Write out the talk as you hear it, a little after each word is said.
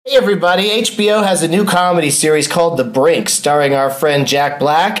Hey everybody, HBO has a new comedy series called The Brink, starring our friend Jack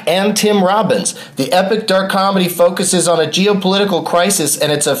Black and Tim Robbins. The epic dark comedy focuses on a geopolitical crisis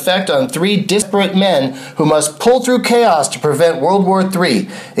and its effect on three disparate men who must pull through chaos to prevent World War III.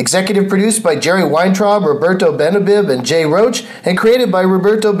 Executive produced by Jerry Weintraub, Roberto Benabib, and Jay Roach, and created by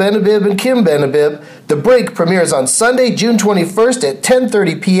Roberto Benabib and Kim Benabib, The Brink premieres on Sunday, June 21st at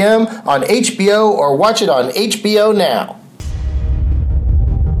 10:30 p.m. on HBO or watch it on HBO Now.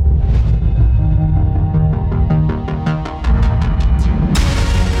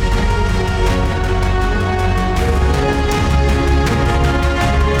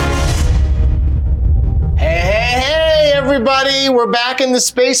 Everybody, we're back in the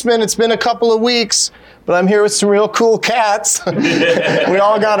Spaceman. It's been a couple of weeks, but I'm here with some real cool cats. We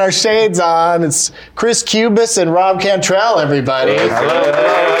all got our shades on. It's Chris Cubis and Rob Cantrell, everybody. Hello.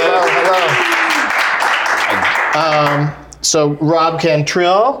 So Rob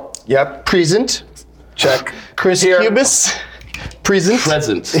Cantrell. Yep. Present. Check. Chris Here. Cubis. Present.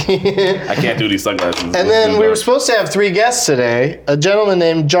 I can't do these sunglasses. And then we were supposed to have three guests today. A gentleman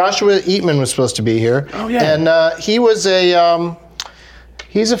named Joshua Eatman was supposed to be here. Oh, yeah. And he was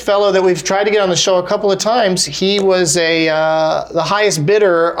he's a fellow that we've tried to get on the show a couple of times. He was the highest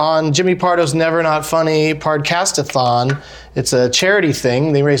bidder on Jimmy Pardo's Never Not Funny Podcastathon. It's a charity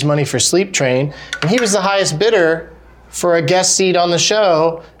thing. They raise money for Sleep Train. And he was the highest bidder for a guest seat on the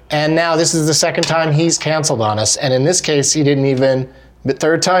show. And now this is the second time he's canceled on us. And in this case, he didn't even, the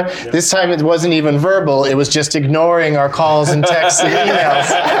third time? Yep. This time it wasn't even verbal. It was just ignoring our calls and texts and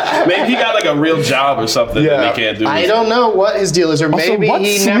emails. Maybe he got like a real job or something that they can't do. I don't know what his deal is. Or maybe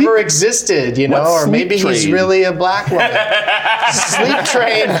he never existed, you know? Or maybe he's really a black woman. Sleep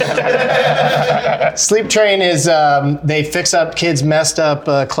Train. Sleep Train is, they fix up kids' messed up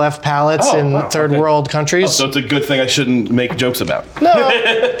cleft palates in third world countries. So it's a good thing I shouldn't make jokes about. No,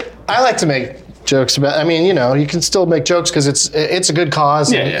 I like to make jokes about. I mean, you know, you can still make jokes because it's a good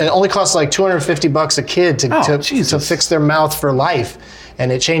cause. Yeah, and it only costs like $250 a kid to fix their mouth for life,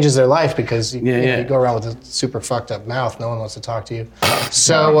 and it changes their life because you go around with a super fucked up mouth. No one wants to talk to you.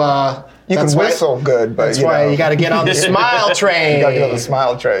 So you can whistle good, but that's why you got to get on the smile train. You got to get on the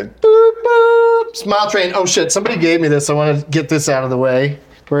smile train. Boop boop. Smile train. Oh shit! Somebody gave me this. I want to get this out of the way.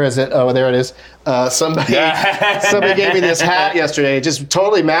 Where is it? Oh, there it is. Somebody gave me this hat yesterday. It just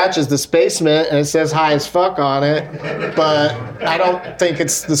totally matches the Spaceman, and it says "high as fuck" on it. But I don't think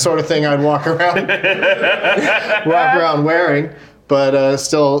it's the sort of thing I'd walk around wearing. But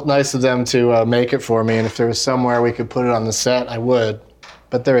still nice of them to make it for me. And if there was somewhere we could put it on the set, I would.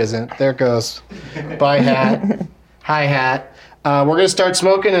 But there isn't. There it goes. Bye hat. Hi hat. We're gonna start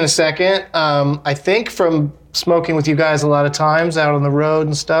smoking in a second. I think from smoking with you guys a lot of times out on the road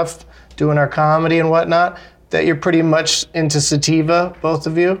and stuff, doing our comedy and whatnot, that you're pretty much into sativa, both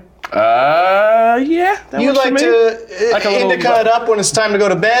of you? Yeah. You like to indica it up when it's time to go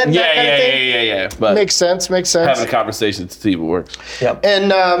to bed? Yeah. But makes sense. having a conversation with sativa works. Yep.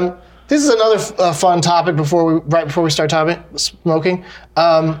 And this is another fun topic right before we start talking smoking.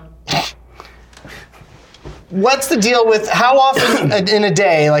 What's the deal with how often in a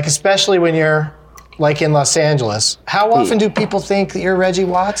day, like especially when you're like in Los Angeles, how often do people think that you're Reggie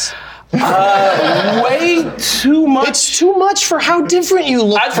Watts? Way too much. It's too much for how different you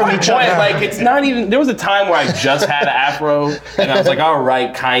look from each other. Like, it's not even, there was a time where I just had an afro, and I was like, all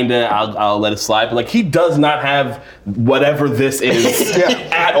right, kinda, I'll let it slide. But like, he does not have whatever this is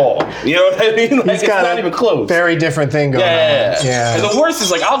at all. You know what I mean? Like, it's not even close. Very different thing going on. Yeah. And the worst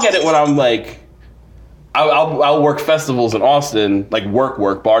is like, I'll get it when I'm like, I'll work festivals in Austin, like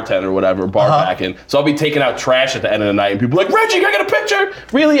work, bartender or whatever, bar backing. So I'll be taking out trash at the end of the night, and people are like, Reggie, can I get a picture?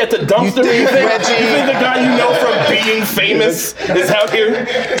 Really, at the dumpster? You think the guy you know from being famous is out here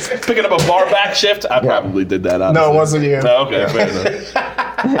picking up a bar back shift? I probably did that, honestly. No, it wasn't you. No, okay, fair enough.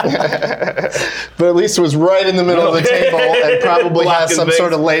 But at least it was right in the middle of the table and probably has some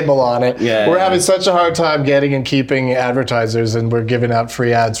sort of label on it. Yeah, we're having such a hard time getting and keeping advertisers, and we're giving out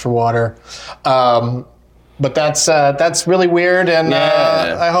free ads for water. But that's really weird, and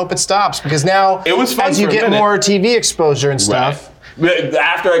I hope it stops because now, it was fun as you get more TV exposure and stuff. Right.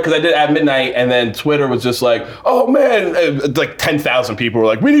 After, because I did at midnight, and then Twitter was just like, oh man, like 10,000 people were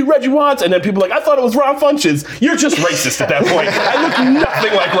like, we need Reggie Watts, and then people were like, I thought it was Ron Funches. You're just racist at that point. I look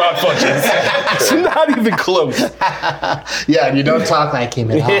nothing like Ron Funches. It's not even close. Yeah, and you don't talk like him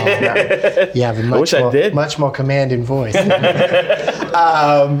at all. No. You have a much more commanding voice.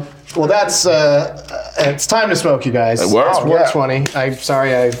 Well, that's it's time to smoke, you guys. It's 4:20. I'm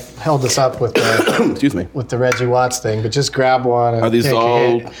sorry I held this up with the excuse me, with the Reggie Watts thing, but just grab one. And are these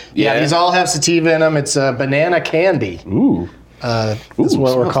all? Yeah, these all have sativa in them. It's banana candy. Ooh. That's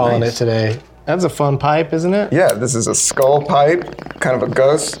what we're calling it today. That's a fun pipe, isn't it? Yeah, this is a skull pipe, kind of a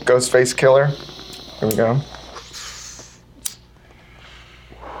ghost face killer. Here we go.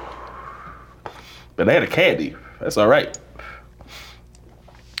 Banana candy. That's all right.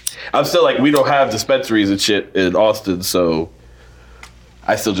 I'm still like, we don't have dispensaries and shit in Austin, so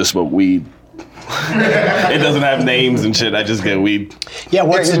I still just smoke weed. It doesn't have names and shit. I just get weed. Yeah,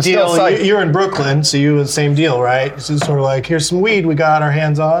 what's Yeah, the you're still deal? psyched. You're in Brooklyn, so you have the same deal, right? It's just sort of like, here's some weed we got our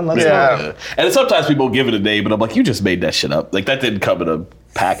hands on. Let's Yeah. smoke it. And sometimes people give it a name, but I'm like, you just made that shit up. Like, that didn't come in a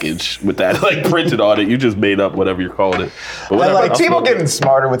package with that like printed on it. You just made up whatever you're calling it. But whatever, Like I'll people smoke it. getting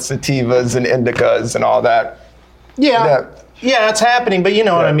smarter with sativas and indicas and all that. Yeah, it's happening, but you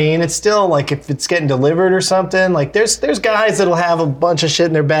know what I Right. mean. It's still like if it's getting delivered or something. Like there's guys that'll have a bunch of shit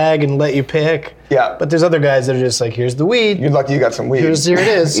in their bag and let you pick. Yeah. But there's other guys that are just like, here's the weed. You're lucky you got some weed. Here it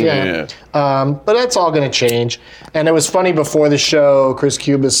is. Yeah. But that's all going to change. And it was funny before the show, Chris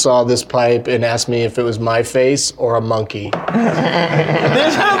Cubis saw this pipe and asked me if it was my face or a monkey.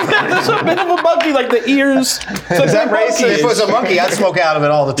 There's a bit of a monkey, like the ears. Is that racist? If it was a monkey, I'd smoke out of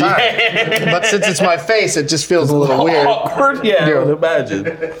it all the time. But since it's my face, it just feels a little weird. Awkward? Yeah, I would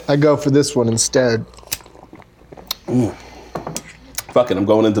imagine. I go for this one instead. Fuck it, I'm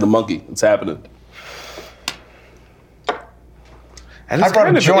going into the monkey. It's happening. And I it's brought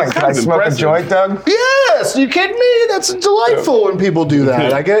kind a of- joint. it's Can kind I of smoke impressive. a joint, Doug? Yes, you kidding me? That's delightful when people do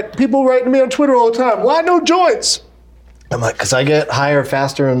that. I get people writing me on Twitter all the time. Why no joints? I'm like, because I get higher,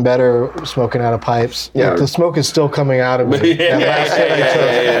 faster, and better smoking out of pipes. Yeah. Like, the smoke is still coming out of me. Yeah, That last hit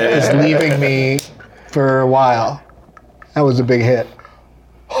I took is leaving me for a while. That was a big hit.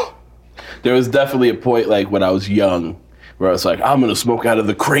 There was definitely a point, like, when I was young, where I was like, I'm gonna smoke out of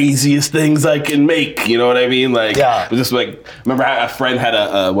the craziest things I can make. You know what I mean? Like, Yeah. it was just like, remember how a friend had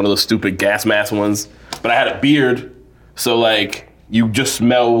a one of those stupid gas mask ones, but I had a beard, so like, you just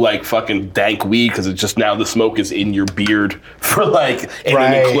smell like fucking dank weed because it's just now the smoke is in your beard for like in an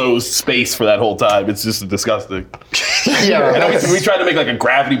Right. enclosed space for that whole time. It's just disgusting. Yeah. And we tried to make like a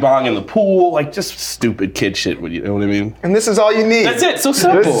gravity bong in the pool, like just stupid kid shit. You know what I mean? And this is all you need. That's it. So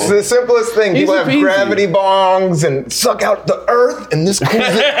simple. This is the simplest thing. People have Easy peasy. gravity bongs and suck out the earth, and this cools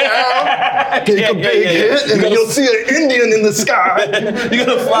it down. Take a big hit, and then you'll see an Indian in the sky. You're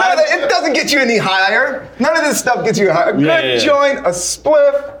gonna fly. It doesn't get you any higher. None of this stuff gets you higher. A good Yeah. joint, a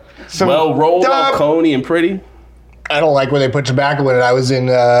spliff, some Well rolled, all dub. coney and pretty. I don't like when they put tobacco in it. I was in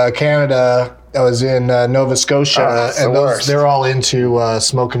Canada. I was in Nova Scotia, it's the and worst. they're all into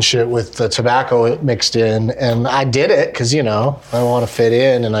smoking shit with tobacco mixed in. And I did it because, you know, I want to fit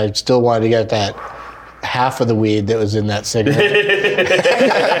in, and I still wanted to get that half of the weed that was in that cigarette.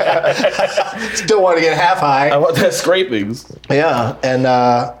 Still want to get half I high. want that scrapings. Yeah, and,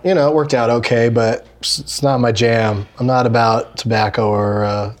 you know, it worked out okay, but it's not my jam. I'm not about tobacco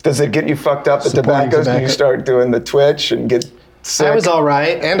or... Does it get you fucked up at Supporting tobaccos when you tobacco. start doing the twitch and get sick? I was all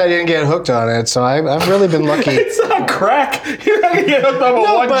right, and I didn't get hooked on it, so I've really been lucky. It's not crack. You're not gonna get hooked up on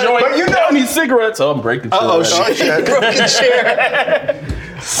one but- joint. but you know- I need cigarettes. Oh, I'm breaking. Oh, shit. shit. Broken chair.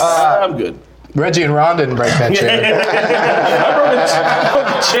 I'm good. Reggie and Ron didn't break that chair. I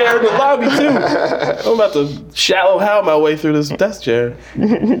broke a chair in the lobby too. I'm about to shallow how my way through this desk chair.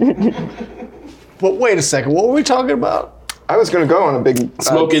 But wait a second, what were we talking about? I was going to go on a big...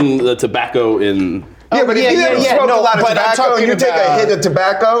 Smoking the tobacco in. Yeah, but if you ever smoke a lot of but I'm tobacco and you talking take a about- hit of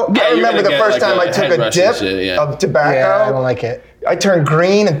tobacco, Yeah, I you're remember gonna the get first like time a I took head a rush and dip shit, yeah. of tobacco. Yeah, I don't like it. I turned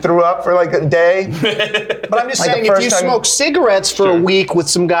green and threw up for like a day. But I'm just Like saying, the if you first time- smoke cigarettes for a week with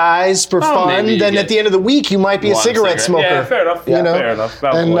some guys for fun, maybe you then get at the end of the week you might be a one cigarette smoker. Yeah, fair enough. You know? Fair enough.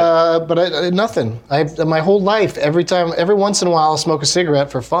 Valid And point. but I, nothing. My whole life, every once in a while, I'll smoke a cigarette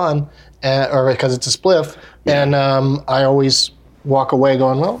for fun, or because it's a spliff, and I always walk away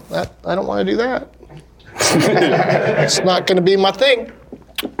going, well, I don't want to do that. It's not going to be my thing.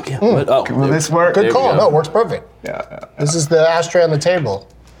 But, oh, Will this work? Good There we call. go. No, it works perfect. Yeah. This is the ashtray on the table,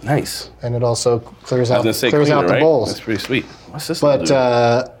 nice. and it also clears I out was gonna say clears cleaner, out the right? bowls. That's pretty sweet. What's this? But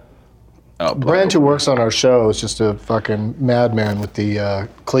Brent, who who works on our show, is just a fucking madman with the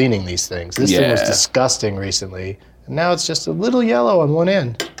cleaning these things. This thing was Yeah. disgusting recently, and now it's just a little yellow on one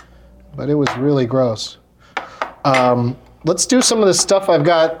end, but it was really gross. Let's do some of the stuff I've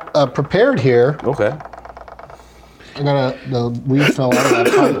got prepared here. Okay. The weed fell out of that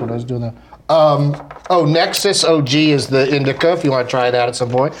pipe when I was doing that. Nexus OG is the indica. If you want to try that at some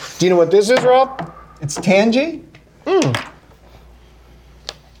point. Do you know what this is, Rob? It's Tangy.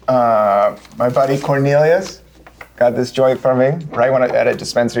 My buddy Cornelius got this joint from me right when I at a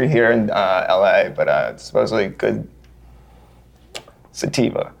dispensary here in LA, but it's supposedly good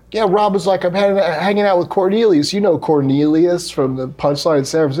sativa. Yeah, Rob was like, I'm hanging out with Cornelius. You know Cornelius from the Punchline in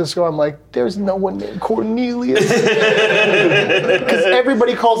San Francisco. I'm like, there's no one named Cornelius. Because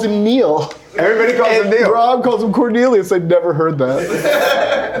everybody calls him Neil. Everybody calls him Neil. Rob calls him Cornelius. I'd never heard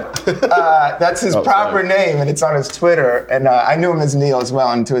that. That's his proper name, and it's on his Twitter. And I knew him as Neil as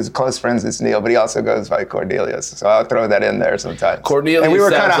well, and to his close friends it's Neil, but he also goes by Cornelius. So I'll throw that in there sometimes. Cornelius and we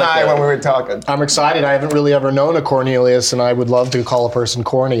were kind of sounds like high a- when we were talking. I'm excited. I haven't really ever known a Cornelius, and I would love to call a person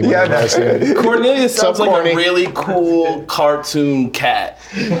corny. whenever I see it. Cornelius sounds like corny. a really cool cartoon cat.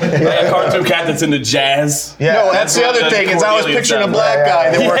 Like a cartoon cat that's into jazz. Yeah. No, that's the other what thing, is I was Cornelius picturing a sounds black like. guy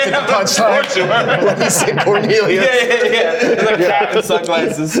that Yeah, worked at the Punchline. When he said Cornelius. Yeah. It's like a cat in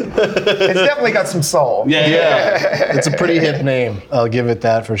sunglasses. It's definitely got some soul. Yeah. It's a pretty hip name. I'll give it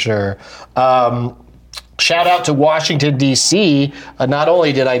that for sure. Shout out to Washington, D.C. Not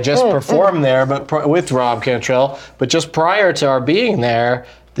only did I just perform there but with Rob Cantrell, but just prior to our being there,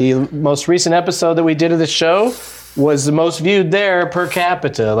 the most recent episode that we did of the show was the most viewed there per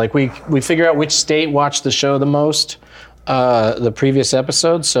capita. Like we figure out which state watched the show the most, the previous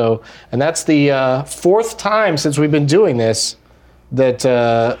episode. So, and that's the fourth time since we've been doing this that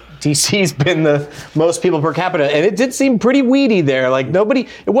DC's been the most people per capita, and it did seem pretty weedy there. Like nobody,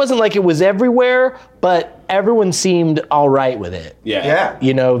 it wasn't like it was everywhere, but everyone seemed all right with it. Yeah.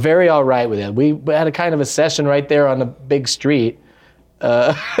 You know, very all right with it. We had a kind of a session right there on the big street. We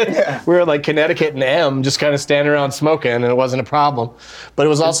were like Connecticut and M, just kind of standing around smoking, and it wasn't a problem. But it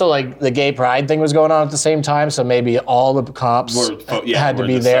was also like the gay pride thing was going on at the same time, so maybe all the cops had to we're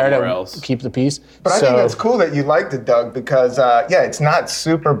be just there somewhere to else. keep the peace. But I think that's cool that you liked it, Doug, because it's not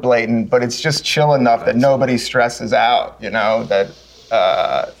super blatant, but it's just chill enough that nobody stresses out, you know, that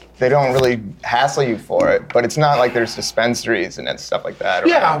they don't really hassle you for it. But it's not like there's dispensaries and stuff like that.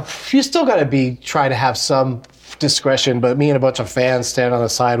 Yeah, you still got to try to have some discretion, but me and a bunch of fans stand on the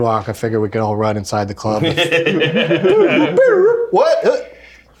sidewalk. I figure we could all run inside the club. What?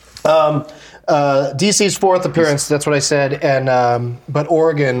 DC's fourth appearance, that's what I said, and but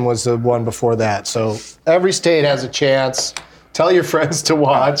Oregon was the one before that. So every state has a chance. Tell your friends to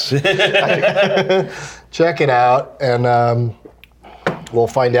watch. Check it out, and we'll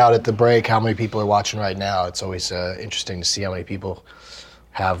find out at the break how many people are watching right now. It's always interesting to see how many people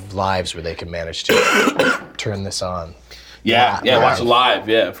have lives where they can manage to turn this on. Yeah, watch it live.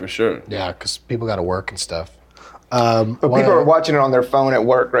 Yeah, for sure. Yeah, because people got to work and stuff. But people are watching it on their phone at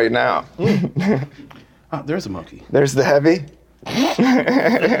work right now. Oh, there's a monkey. There's the heavy.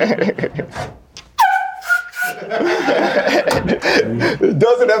 It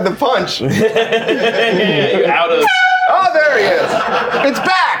doesn't have the punch. You're out of. Oh, there he is. It's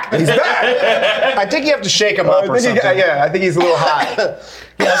back. He's back. I think you have to shake them up or something. I think he's a little high.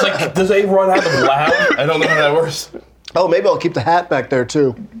 Yeah, I was like, does A run out of loud? I don't know how that works. Oh, maybe I'll keep the hat back there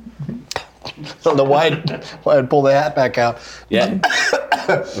too. I don't know why I'd pull the hat back out. Yeah.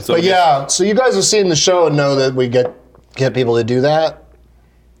 But yeah, so you guys have seen the show and know that we get people to do that.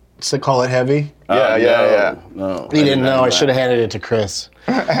 So call it heavy. Yeah. No. You didn't know. I should have handed it to Chris.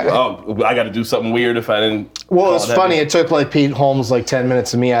 Oh, I got to do something weird if I didn't. Well, call it's it funny. heavy. It took like Pete Holmes like 10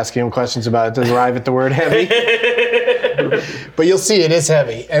 minutes of me asking him questions about it to arrive at the word heavy. But you'll see it is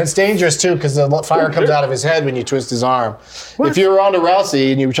heavy. And it's dangerous too because the fire comes out of his head when you twist his arm. If you're Ronda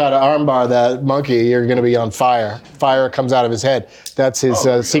Rousey and you try to armbar that monkey, you're going to be on fire. Fire comes out of his head. That's his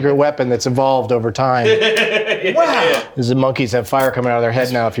secret weapon that's evolved over time. Wow. Is the monkeys have fire coming out of their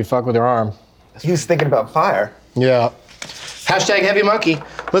head now if you fuck with their arm. He was thinking about fire. Yeah. Hashtag heavy monkey.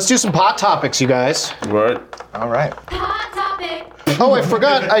 Let's do some pot topics, you guys. Word. All right. Hot topic. Oh, I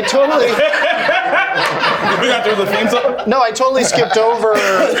forgot. I totally skipped over.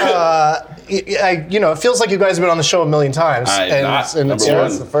 It feels like you guys have been on the show a million times, Not and number it's one.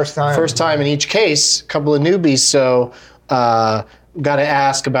 It's the first time. first time in each case. A couple of newbies, so got to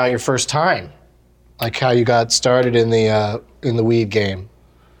ask about your first time, like how you got started in the weed game.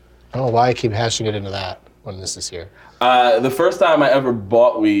 I don't know why I keep hashing it into that when this is here. The first time I ever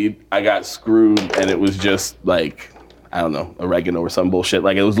bought weed, I got screwed, and it was just like, I don't know, oregano or some bullshit.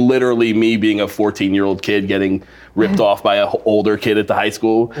 Like, it was literally me being a 14-year-old kid getting ripped off by an older kid at the high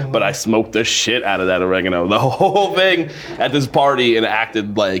school, but I smoked the shit out of that oregano. The whole thing at this party, and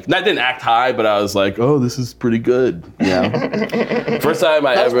acted like, I didn't act high, but I was like, oh, this is pretty good. Yeah. First time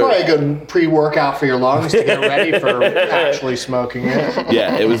I That's ever. probably a good pre-workout for your lungs to get ready for actually smoking it.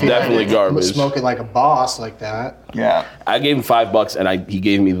 Yeah, it was definitely garbage. Smoke it like a boss like that. Yeah. I gave him $5 and he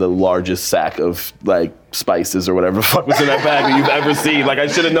gave me the largest sack of like spices or whatever the fuck was in that bag that you've ever seen. Like, I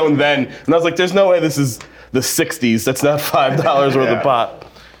should have known then. And I was like, there's no way this is the 60s. That's not $5 worth of pot.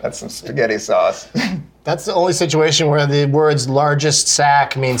 That's some spaghetti sauce. That's the only situation where the words largest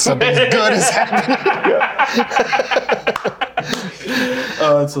sack means something good is happening.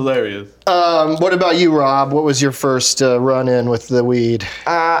 Oh, that's hilarious. What about you, Rob? What was your first run-in with the weed?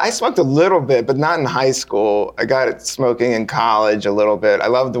 I smoked a little bit, but not in high school. I got it smoking in college a little bit. I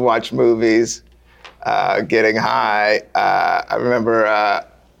loved to watch movies, getting high. I remember,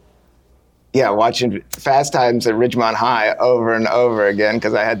 watching Fast Times at Ridgemont High over and over again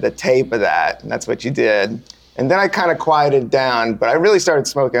because I had the tape of that, and that's what you did. And then I kind of quieted down, but I really started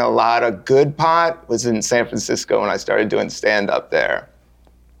smoking a lot of good pot was in San Francisco when I started doing stand-up there.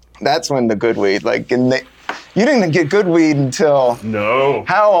 That's when the good weed, you didn't get good weed until... No.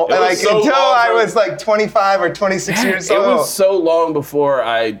 How? Until I long. was 25 or 26 years old. It was so long before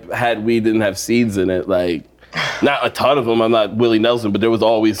I had weed didn't have seeds in it. Not a ton of them. I'm not Willie Nelson, but there was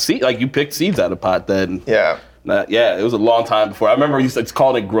always seeds. You picked seeds out of pot then. Yeah. It was a long time before. I remember it's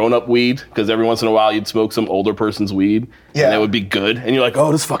called it grown-up weed because every once in a while you'd smoke some older person's weed and it would be good. And you're like,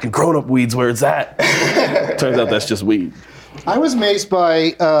 oh, this fucking grown-up weed's where it's at. Turns out that's just weed. I was amazed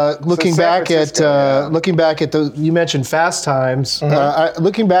by looking back at the. You mentioned Fast Times.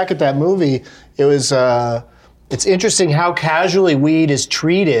 Looking back at that movie, it was. It's interesting how casually weed is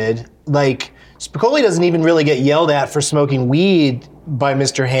treated. Spicoli doesn't even really get yelled at for smoking weed by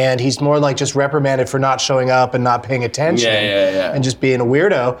Mr. Hand. He's more just reprimanded for not showing up and not paying attention and just being a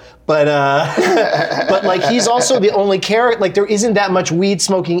weirdo. But he's also the only character. There isn't that much weed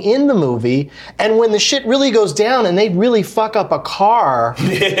smoking in the movie. And when the shit really goes down and they really fuck up a car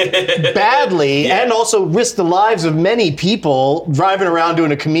badly and also risk the lives of many people driving around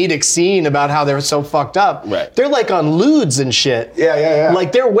doing a comedic scene about how they're so fucked up. Right. They're on lewds and shit. Yeah.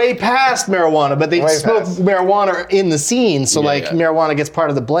 They're way past marijuana, but they smoke marijuana in the scene. So marijuana gets part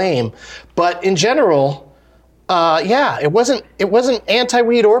of the blame. But in general, it wasn't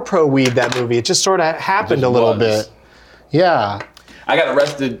anti-weed or pro-weed, that movie. It just sort of happened a little bit. Yeah. I got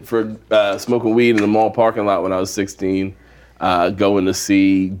arrested for smoking weed in the mall parking lot when I was 16, going to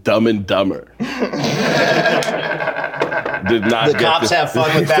see Dumb and Dumber. Did not the cops have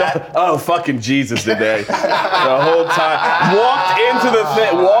fun with that. Oh, fucking Jesus, did they? The whole time.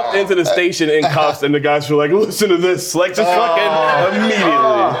 Walked into the station in cuffs, and the guys were like, listen to this. Fucking immediately.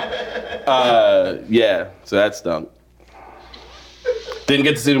 So that stunk. Didn't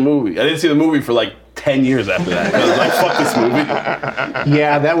get to see the movie. I didn't see the movie for 10 years after that. I was like, fuck this movie.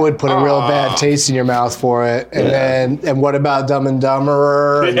 Yeah, that would put a real bad taste in your mouth for it. And what about Dumb and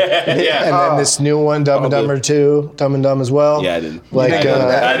Dumber? And then this new one, Dumb and Dumber 2, Dumb and Dumb as well. Yeah, I didn't.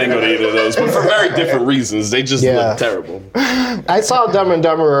 I didn't go to either of those, but for very different reasons. They just look terrible. I saw Dumb and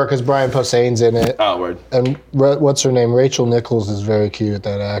Dumber because Brian Posehn's in it. Oh, word. And what's her name? Rachel Nichols is very cute,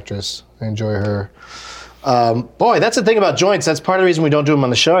 that actress. I enjoy her. Boy, that's the thing about joints. That's part of the reason we don't do them on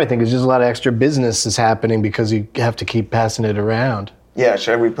the show, I think, is just a lot of extra business is happening because you have to keep passing it around. Yeah,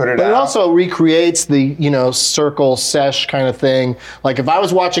 should we put it out? But it also recreates the, circle sesh kind of thing. If I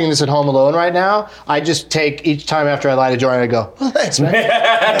was watching this at home alone right now, I just take each time after I light a joint, I go, oh, thanks, man.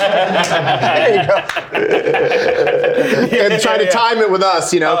 There you go. And try to time it with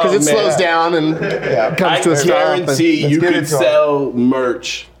us, because it slows down and comes to a stop. I guarantee you could sell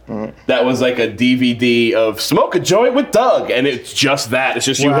merch that was a DVD of Smoke a Joint with Doug, and it's just that. It's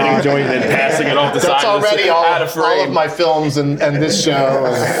just you hitting a joint and passing it off the side. That's already all all of my films and this show.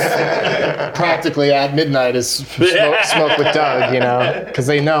 And practically at midnight is smoke with Doug, because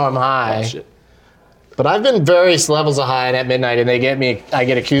they know I'm high. Shit. But I've been various levels of high at midnight, and I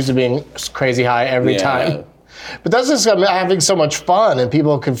get accused of being crazy high every time. But that's just having so much fun, and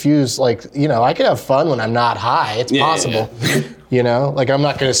people confuse, I can have fun when I'm not high. It's possible. I'm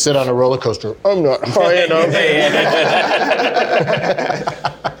not going to sit on a roller coaster. I'm not high enough.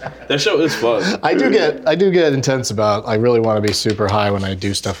 That show is fun. I do get intense about. I really want to be super high when I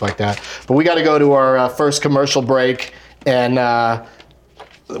do stuff like that. But we got to go to our first commercial break and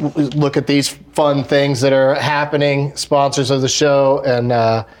look at these fun things that are happening. Sponsors of the show,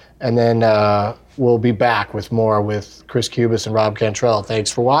 and then we'll be back with more with Chris Cubis and Rob Cantrell. Thanks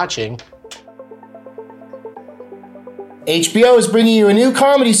for watching. HBO is bringing you a new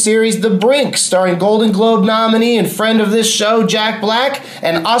comedy series, The Brink, starring Golden Globe nominee and friend of this show, Jack Black,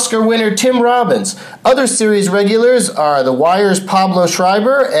 and Oscar winner Tim Robbins. Other series regulars are The Wire's Pablo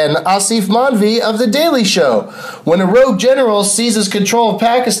Schreiber and Asif Manvi of The Daily Show. When a rogue general seizes control of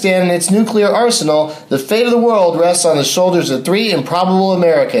Pakistan and its nuclear arsenal, the fate of the world rests on the shoulders of three improbable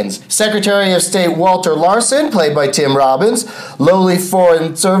Americans. Secretary of State Walter Larson, played by Tim Robbins, lowly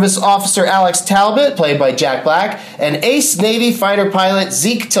Foreign Service Officer Alex Talbot, played by Jack Black, and Ace Space Navy fighter pilot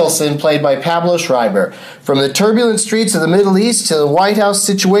Zeke Tilson, played by Pablo Schreiber. From the turbulent streets of the Middle East to the White House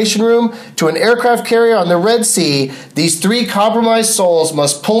Situation Room to an aircraft carrier on the Red Sea, these three compromised souls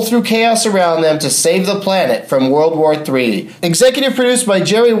must pull through chaos around them to save the planet from World War III. Executive produced by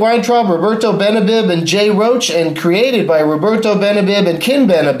Jerry Weintraub, Roberto Benabib, and Jay Roach, and created by Roberto Benabib and Ken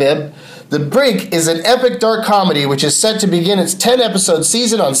Benabib, The Brink is an epic dark comedy which is set to begin its 10-episode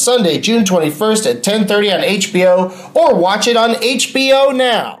season on Sunday, June 21st at 10:30 on HBO, or watch it on HBO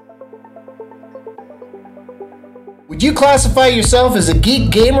Now. Would you classify yourself as a geek,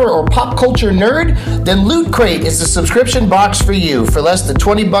 gamer, or pop culture nerd? Then Loot Crate is the subscription box for you. For less than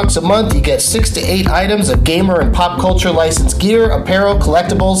 $20 a month, you get 6 to 8 items of gamer and pop culture licensed gear, apparel,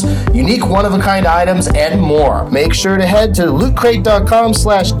 collectibles, unique one-of-a-kind items, and more. Make sure to head to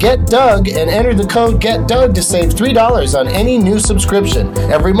lootcrate.com/getdoug and enter the code GETDOUG to save $3 on any new subscription.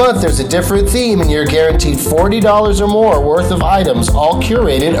 Every month, there's a different theme, and you're guaranteed $40 or more worth of items, all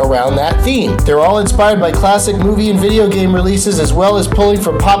curated around that theme. They're all inspired by classic movie and video game releases, as well as pulling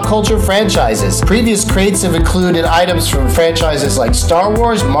from pop culture franchises. Previous crates have included items from franchises like Star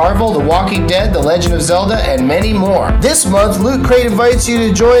Wars, Marvel, The Walking Dead, The Legend of Zelda, and many more. This month, Loot Crate invites you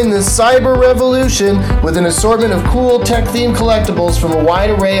to join the cyber revolution with an assortment of cool tech-themed collectibles from a wide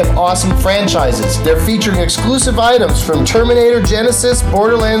array of awesome franchises. They're featuring exclusive items from Terminator Genesis,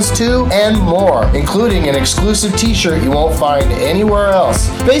 Borderlands 2, and more, including an exclusive t-shirt you won't find anywhere else.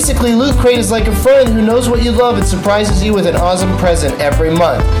 Basically, Loot Crate is like a friend who knows what you love and surprises you with an awesome present every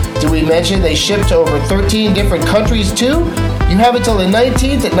month. Did we mention they ship to over 13 different countries too? You have until the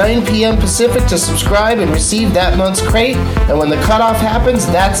 19th at 9 p.m. Pacific to subscribe and receive that month's crate, and when the cutoff happens,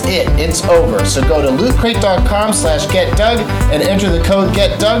 that's it. It's over. So go to lootcrate.com/getdoug and enter the code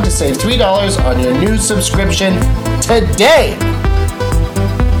GETDOUG to save $3 on your new subscription today.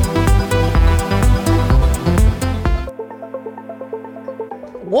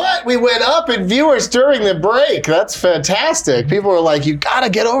 What? We went up in viewers during the break. That's fantastic. People were like, you gotta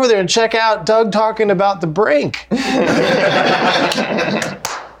get over there and check out Doug talking about The Brink.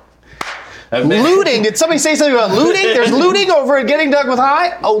 Looting? Did somebody say something about looting? There's looting over at Getting Doug with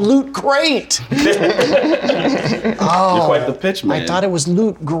High? Oh, Loot Crate. Oh, you're quite the pitch man. I thought it was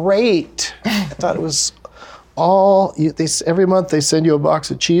Loot Great. I thought it was all, every month they send you a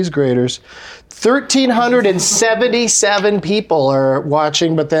box of cheese graters. 1,377 people are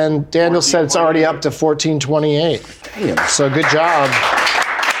watching, but then Daniel said it's already up to 1,428. Damn. So good job.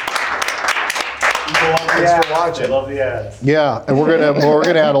 Thanks for watching. I love the ads. Yeah, and we're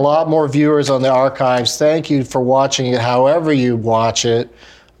gonna add a lot more viewers on the archives. Thank you for watching it, however you watch it.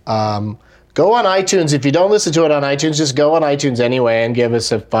 Go on iTunes. If you don't listen to it on iTunes, just go on iTunes anyway and give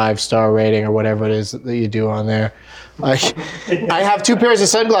us a 5-star rating or whatever it is that you do on there. I have 2 pairs of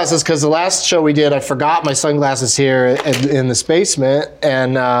sunglasses because the last show we did, I forgot my sunglasses here in the basement,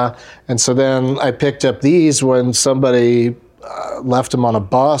 and so then I picked up these when somebody left them on a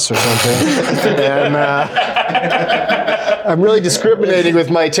bus or something, and I'm really discriminating with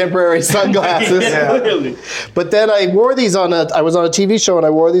my temporary sunglasses. Clearly. But then I wore these I was on a TV show and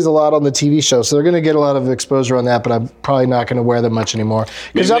I wore these a lot on the TV show, so they're going to get a lot of exposure on that, but I'm probably not going to wear them much anymore.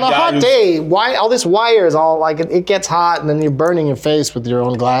 Because on a hot day, all this wire is all like, it gets hot and then you're burning your face with your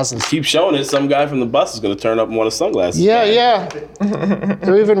own glasses. Keep showing it, some guy from the bus is going to turn up and want a sunglasses. Yeah.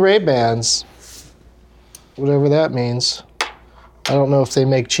 They're even Ray-Bans. Whatever that means. I don't know if they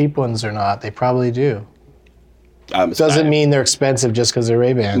make cheap ones or not. They probably do. Doesn't mean they're expensive just because they're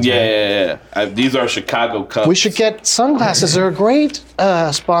Ray-Bans. Yeah. These are Chicago Cubs. We should get sunglasses. They're a great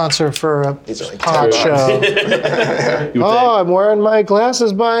sponsor for a pod show. I'm wearing my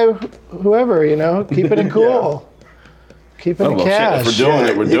glasses by whoever, Keeping it cool. Keeping it cash. If we're doing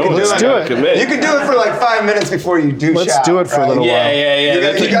it, we're doing it. Let's do it. Commit. You can do it for like 5 minutes before you do Let's shop, do it for a little while. Yeah. You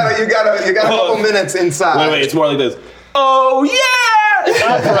got a couple minutes inside. Wait, it's more like this. Oh, yeah!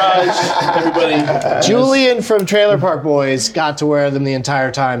 Entourage. Everybody. Julian from Trailer Park Boys got to wear them the entire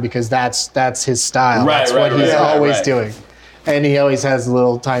time because that's his style. That's what he's always doing. And he always has a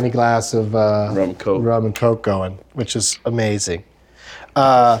little tiny glass of rum and Coke going, which is amazing.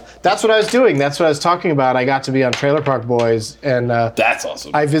 That's what I was doing. That's what I was talking about. I got to be on Trailer Park Boys, and that's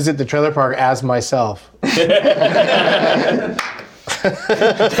awesome. I visit the trailer park as myself.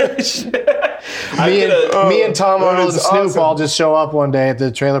 Me and Tom Arnold and Snoop all just show up one day at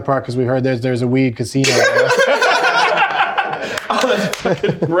the trailer park because we heard there's a weed casino.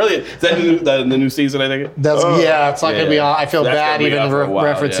 Brilliant. Is that the new season, I think? It's not going to be on. I feel bad even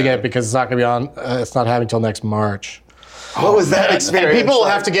referencing it because it's not going to be on. It's not happening until next March. What was that And experience? people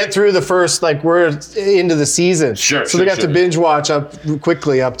have to get through the first, like, we're into the season. Sure, So they got sure. to binge watch up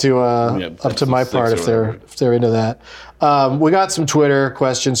quickly up to my six part or if whatever. they're into that. We got some Twitter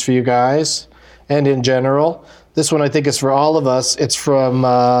questions for you guys, and in general. This one I think is for all of us. It's from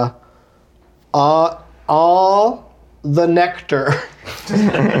All the Nectar.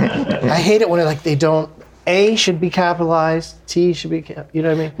 I hate it when they don't. A should be capitalized. T should be you know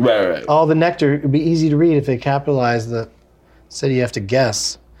what I mean? Right. All the Nectar would be easy to read if they capitalize the. Instead you have to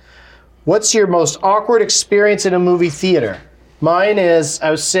guess. What's your most awkward experience in a movie theater? Mine is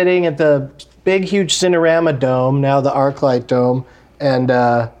I was sitting at the big, huge Cinerama Dome, now the ArcLight Dome, and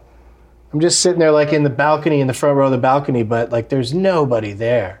I'm just sitting there like in the balcony, in the front row of the balcony, but like there's nobody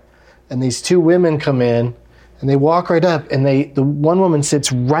there. And these two women come in, and they walk right up, and the one woman sits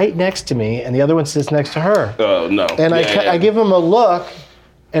right next to me, and the other one sits next to her. Oh, no. And I give them a look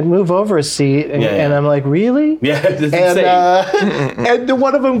and move over a seat, and I'm like, really? Yeah, this is And insane. and the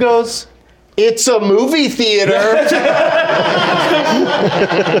one of them goes, "It's a movie theater."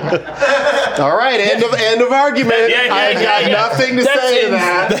 All right, end of argument. I got nothing to say to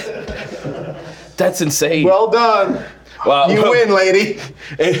that. That's insane. Well done. Wow. You win, lady.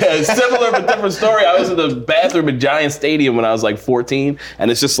 Similar but different story. I was in the bathroom at Giant Stadium when I was like 14, and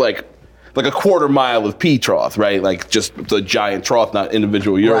it's just like a quarter mile of pee trough, right? Like just the giant trough, not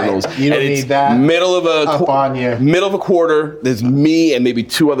individual urinals. You don't and it's need that middle of up on you. middle of a quarter. There's me and maybe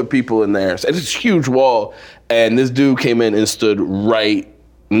two other people in there. So it's this huge wall, and this dude came in and stood right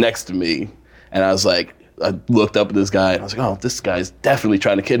next to me, and I was like. I looked up at this guy and I was like, oh, this guy's definitely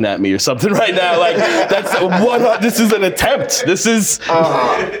trying to kidnap me or something right now. Like, this is an attempt. This is. It's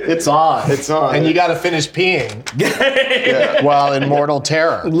on. It's on. And you got to finish peeing while in mortal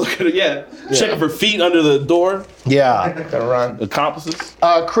terror. Look at it, checking for feet under the door, Yeah. Gotta run. accomplices.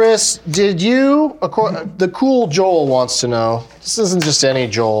 Chris, did you, the cool Joel wants to know, this isn't just any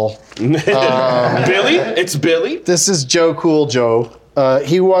Joel. Billy? It's Billy. This is Joe Cool Joe.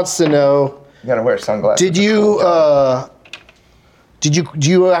 He wants to know, You gotta wear sunglasses. do you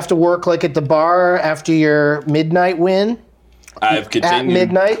have to work like at the bar after your midnight win? I've continued. At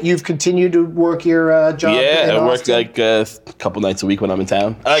midnight, you've continued to work your job. Yeah, in I work Austin? like a couple nights a week when I'm in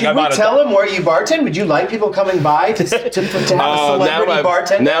town. Should we tell him where you bartend? Would you like people coming by to have a celebrity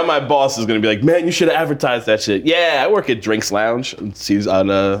bartender? now my boss is gonna be like, man, you should have advertised that shit. Yeah, I work at Drinks Lounge. She's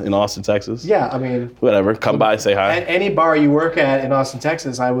on in Austin, Texas. Yeah, I mean, Whatever. Come by, say hi. at any bar you work at in Austin,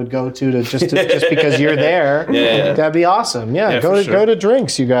 Texas, I would go to just because you're there. Yeah. That'd be awesome. Yeah, Yeah, go for to sure. go to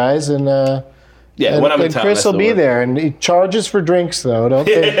Drinks, you guys, and when I'm in and town, Chris I still will be work. there, and he charges for drinks though. Don't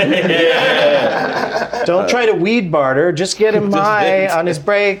don't try to weed barter. Just get him high on his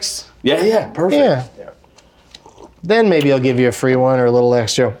breaks. Yeah, perfect. Yeah. Then maybe I'll give you a free one or a little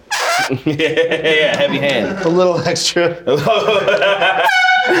extra. Yeah, heavy hand. A little extra.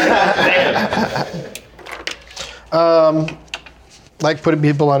 Like putting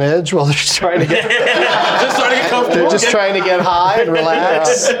people on edge while they're just trying to get Just starting to get comfortable. they're just trying to get high and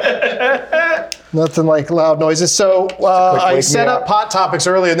relax. Nothing like loud noises. So I wake set me up up. pot topics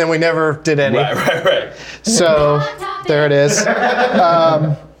earlier, and then we never did any. Right. So there it is.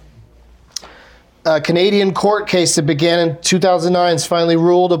 A Canadian court case that began in 2009 is finally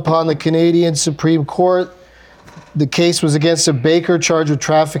ruled upon the Canadian Supreme Court. The case was against a baker charged with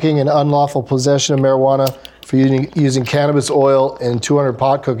trafficking and unlawful possession of marijuana for using cannabis oil in 200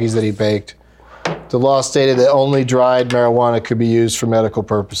 pot cookies that he baked. The law stated that only dried marijuana could be used for medical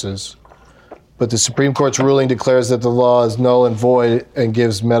purposes. But the Supreme Court's ruling declares that the law is null and void and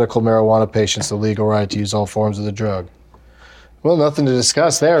gives medical marijuana patients the legal right to use all forms of the drug. Well, nothing to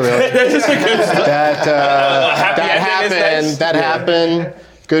discuss there, really. That happened. That happened.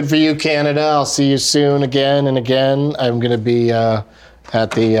 Good for you, Canada. I'll see you soon again and again. I'm going to be at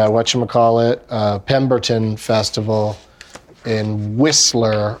the, whatchamacallit, Pemberton Festival in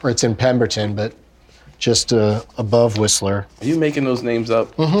Whistler, or it's in Pemberton, but just above Whistler. Are you making those names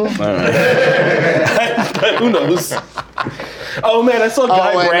up? Mm-hmm. All right. Who knows? Oh man, I saw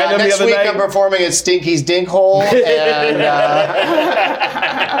Guy and, Branum the next other week night. I'm performing at Stinky's Dink Hole. And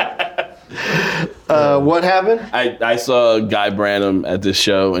what happened? I saw Guy Branum at this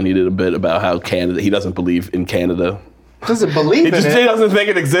show, and he did a bit about how Canada. He doesn't believe in Canada. Doesn't believe He in just it. doesn't think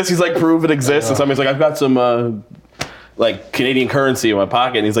it exists. He's like, prove it exists. And somebody's like, I've got some like Canadian currency in my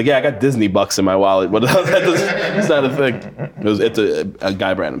pocket. And he's like, yeah, I got Disney bucks in my wallet. But it's not a thing. It's a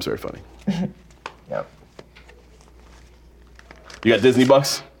Guy Branum's very funny. Yep. You got Disney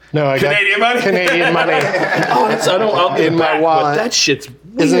bucks? No, I got Canadian money? Canadian money. Oh, I don't. I'll get In it my back, wallet. But that shit's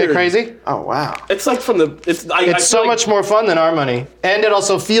Isn't it Weird. crazy? Oh wow. It's like from the. I feel It's so like- much more fun than our money, and it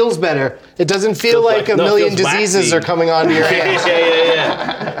also feels better. It doesn't feel Feels like a no, it million feels diseases waxy. are coming onto your hands.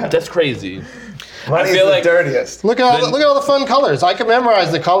 Yeah. That's crazy. Money's feel the like- dirtiest. Look at all the fun colors. I can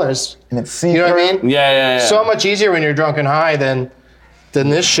memorize the colors. And it's You know what I mean? Yeah. So much easier when you're drunk and high than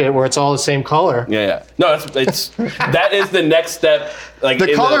this shit where it's all the same color. Yeah. No, it's that is the next step. Like The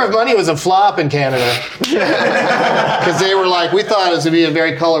in color of money was a flop in Canada because they were like, we thought it was gonna be a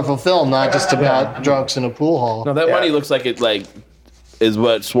very colorful film, not just about drunks in a pool hall. No, that money looks like it like is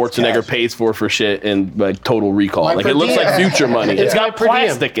what Schwarzenegger pays for shit in like Total Recall. My Like per it looks diem. like future money. It's my got per diem.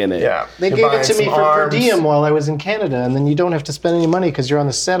 plastic in it. Yeah. They You're gave it buying to me some for per arms. diem while I was in Canada, and then you don't have to spend any money because you're on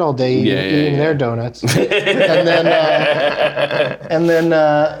the set all day eating their donuts. and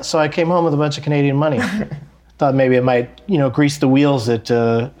then, so I came home with a bunch of Canadian money. Thought maybe it might, grease the wheels at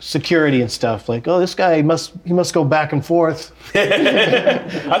security and stuff. Like, oh, this guy he must go back and forth. I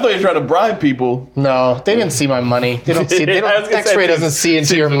thought you were trying to bribe people. No, they didn't see my money. They don't see. I was gonna say, X-ray doesn't see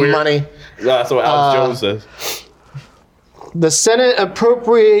into your weird. money. That's what Alex Jones says. The Senate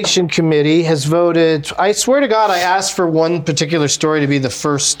Appropriation Committee has voted. I swear to God, I asked for one particular story to be the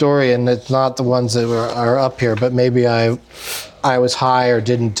first story, and it's not the ones that are up here. But maybe I was high or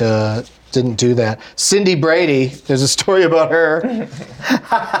didn't do that. Cindy Brady. There's a story about her.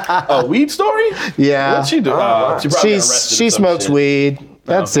 A weed story? Yeah, What'd she do? She probably got arrested she or some smokes shit. weed.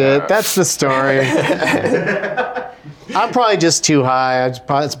 That's it. That's the story. I'm probably just too high. It's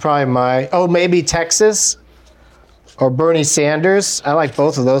probably maybe Texas or Bernie Sanders. I like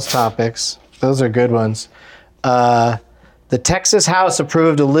both of those topics. Those are good ones. The Texas House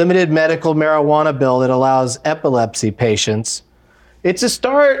approved a limited medical marijuana bill that allows epilepsy patients. It's a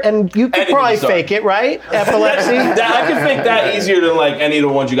start, and you could Anything's probably a start. fake it, right? Epilepsy. I can fake that easier than like any of the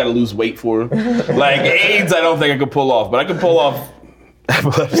ones you got to lose weight for. Like AIDS, I don't think I could pull off, but I could pull off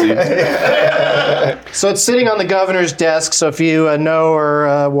epilepsy. So it's sitting on the governor's desk. So if you know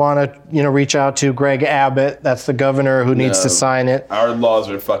or want to, reach out to Greg Abbott, that's the governor who needs to sign it. Our laws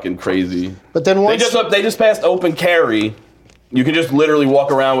are fucking crazy. But then once They just passed open carry. You can just literally walk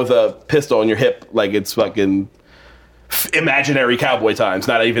around with a pistol on your hip like it's fucking imaginary cowboy times,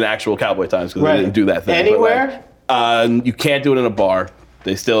 not even actual cowboy times because Right. they didn't do that thing. But, Anywhere? you can't do it in a bar.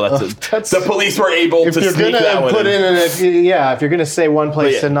 They still that's- the police were able if to you're sneak that gonna one put in. in if you're gonna say one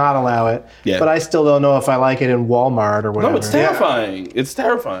place yeah. to not allow it, Yeah. but I still don't know if I like it in Walmart or whatever. No, it's terrifying. It's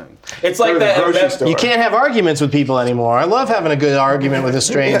terrifying. It's like Go to the that. grocery that- store. You can't have arguments with people anymore. I love having a good argument with a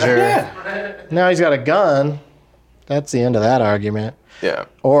stranger. Yeah. Now he's got a gun. That's the end of that argument. Yeah.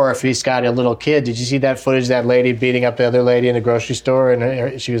 Or if he's got a little kid, did you see that footage of that lady beating up the other lady in the grocery store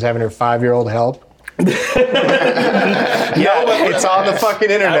and she was having her 5-year-old help? Yeah, it's on the fucking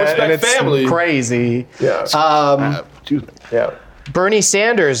internet respect and it's family. crazy. Yeah. Yeah. Bernie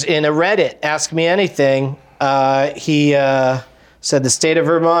Sanders in a Reddit, Ask Me Anything, he said the state of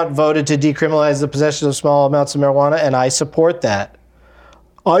Vermont voted to decriminalize the possession of small amounts of marijuana, and I support that.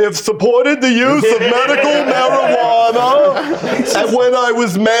 I have supported the use of medical marijuana, and when I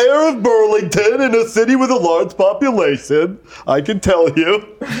was mayor of Burlington, in a city with a large population, I can tell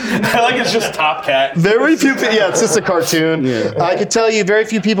you. I like it's just Top Cat. Very few people, yeah, it's just a cartoon. I can tell you very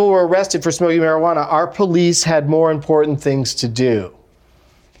few people were arrested for smoking marijuana. Our police had more important things to do.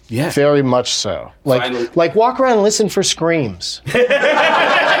 Yeah. Very much so. Finally. Like walk around and listen for screams. Follow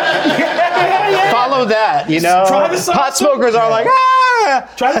that, Try to solve Pot smokers are like, ah!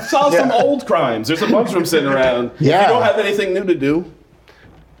 Try to solve some old crimes. There's a bunch of them sitting around. Yeah. If you don't have anything new to do.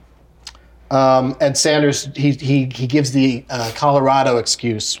 And Sanders, he gives the Colorado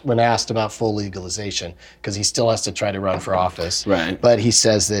excuse when asked about full legalization because he still has to try to run for office. Right. But he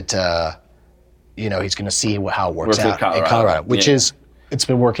says that, he's going to see how it works Works in out in Colorado. Colorado, which Yeah. it's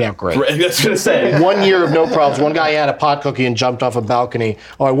been working out great. I was going to say. 1 year of no problems. One guy had a pot cookie and jumped off a balcony.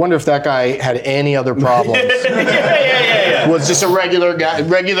 Oh, I wonder if that guy had any other problems. Yeah. Was just a regular guy,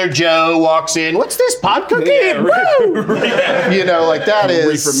 regular Joe walks in. What's this pot cookie? Yeah, Woo! Like that is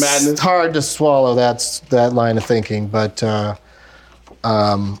Reefer madness. hard to swallow. That line of thinking. But I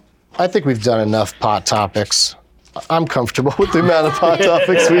think we've done enough pot topics. I'm comfortable with the amount of pot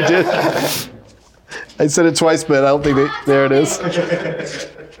topics we did. I said it twice, but I don't think there it is.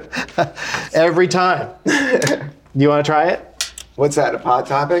 Every time. You want to try it? What's that? A pot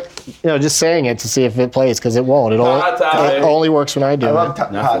topic? Just saying it to see if it plays, because it won't. It only works when I do I it. love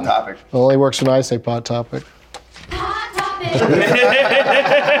pot topic. It only works when I say pot topic.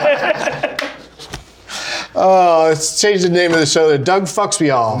 Oh, let's change the name of the show to Doug Fucks Me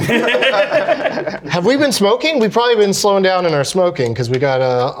All. Have we been smoking? We've probably been slowing down in our smoking because we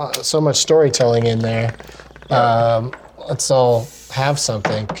got so much storytelling in there. Let's all have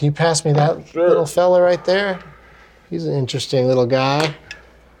something. Can you pass me that little fella right there? He's an interesting little guy.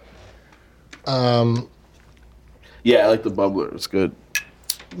 Yeah, I like the bubbler. It's good.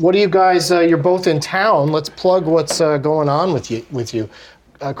 What do you guys? You're both in town. Let's plug what's going on with you.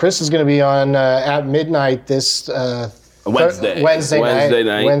 Chris is going to be on at midnight this Wednesday. Wednesday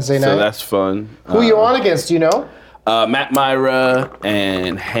night. So that's fun. Who are you on against? Do you know? Matt Myra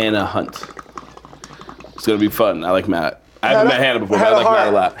and Hannah Hunt. It's gonna be fun. I like Matt. I haven't met Hannah before, but I like Matt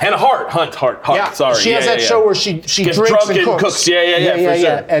a lot. Hannah Hart. Yeah, Sorry. she has that show where she Gets drinks drunk and cooks. Yeah, for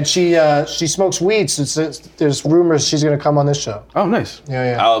sure. And she smokes weed. So there's rumors she's going to come on this show. Oh, nice.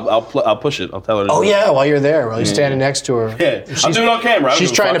 Yeah. I'll push it. I'll tell her. Oh yeah, while you're there, while you're standing next to her. Yeah, I'll do it on camera.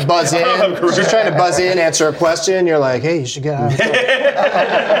 She's trying to buzz in. She's trying to buzz in, answer a question. You're like, hey, you should get out.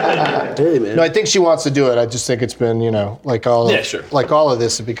 Really, man. No, I think she wants to do it. I just think it's been, like all of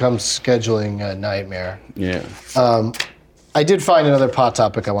this, it becomes scheduling a nightmare. Yeah. I did find another pot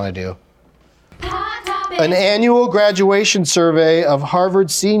topic I want to do. An annual graduation survey of Harvard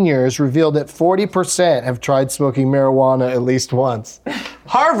seniors revealed that 40% have tried smoking marijuana at least once.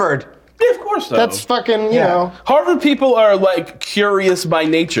 Harvard! Yeah, of course. That's fucking, you know. Harvard people are like curious by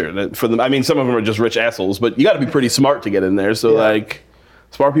nature. For them, I mean, some of them are just rich assholes, but you got to be pretty smart to get in there. So like,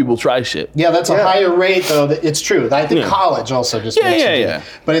 smart people try shit. Yeah, that's a higher rate though. It's true. I think college also just makes it.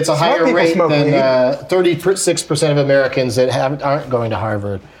 But it's a higher rate than 36% of Americans that aren't going to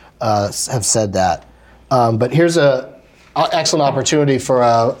Harvard have said that. But here's a excellent opportunity for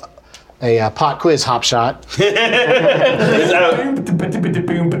a pot quiz, Hop Shot.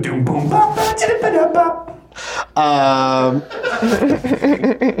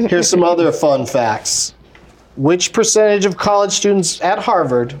 Here's some other fun facts. Which percentage of college students at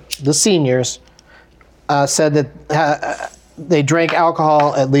Harvard, the seniors, said that they drank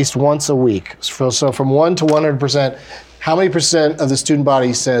alcohol at least once a week? So from 1 to 100%, how many percent of the student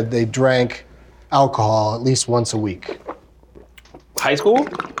body said they drank alcohol at least once a week? High school?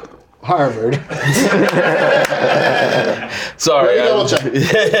 Harvard. Sorry. Double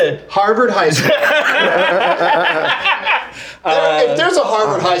check. Harvard High School. If there's a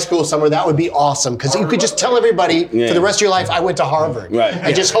Harvard High School somewhere, that would be awesome because you could just tell everybody for the rest of your life, I went to Harvard. Right.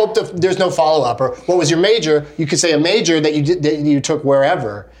 I just hope that there's no follow-up. Or what was your major? You could say a major that you took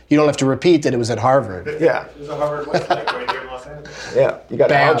wherever. You don't have to repeat that it was at Harvard. Yeah. There's a Harvard website right here in Los Angeles. Yeah. You got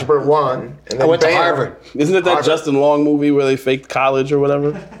Bam. Algebra 1. And then I went to bam. Harvard. Isn't it that Harvard. Justin Long movie where they faked college or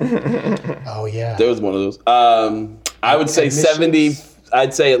whatever? Oh, yeah. There was one of those. I would say 70.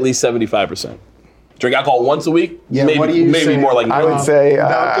 I'd say at least 75%. Drink alcohol once a week. Yeah, maybe, what do you maybe say? more like. I would say,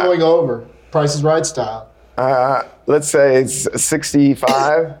 Without going over. Price is Right style. let's say it's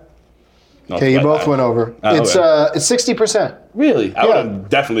 65. Okay, you both went over. It's 60%. Really? I would have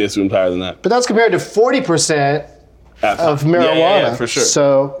definitely assumed higher than that. But that's compared to 40% of marijuana. Yeah, for sure.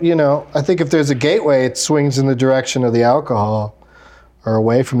 So, I think if there's a gateway, it swings in the direction of the alcohol or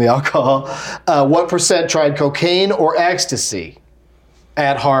away from the alcohol. What percent tried cocaine or ecstasy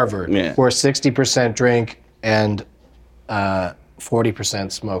at Harvard? Yeah. Where 60% drink and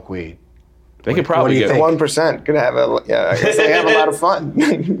 40% smoke weed. They could probably do you get think? 1% could have I guess they have a lot of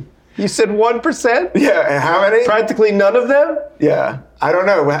fun. You said 1%? Yeah, and how many? Practically none of them? Yeah, I don't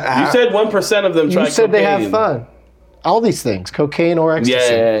know. You said 1% of them tried You said cocaine. they have fun. All these things, cocaine or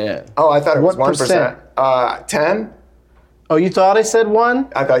ecstasy. Yeah. Oh, I thought it was What 1%. 10? Oh, you thought I said 1?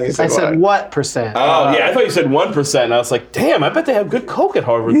 I thought you said I said what percent? Oh, yeah, I thought you said 1%, and I was like, damn, I bet they have good coke at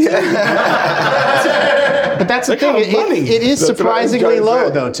Harvard. too. But that's the thing. kind of money. It is That's what I was surprisingly trying to low,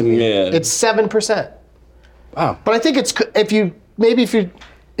 say. though, to me. Yeah. It's 7%. Wow. But I think it's if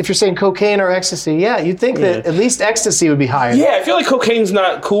you're saying cocaine or ecstasy, you'd think that at least ecstasy would be higher. Yeah, I feel like cocaine's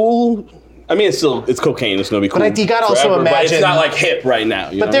not cool. I mean, it's cocaine. It's gonna be cool. But you gotta also forever, but imagine- it's not like hip right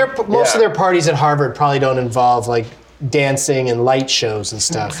now. But most of their parties at Harvard probably don't involve like dancing and light shows and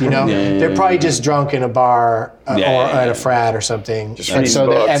stuff. They're probably just drunk in a bar or at a frat or something. reading books.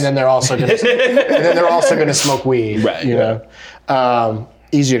 And then they're also gonna smoke weed. Right, You know,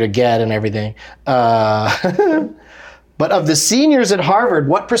 easier to get and everything. But of the seniors at Harvard,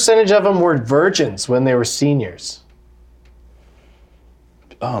 what percentage of them were virgins when they were seniors?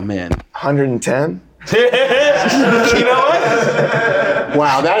 Oh man. 110? You know what?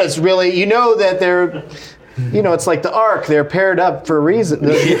 Wow, that is really, that they're, it's like the Ark. They're paired up for a reason.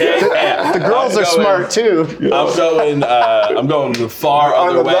 The girls are smart too. I'm going the far On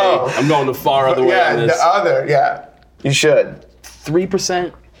other the way. low. I'm going the far other way on this. You should.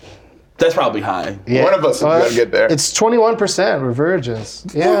 3%. That's probably high. Yeah. One of us is going to get there. It's 21% were virgins.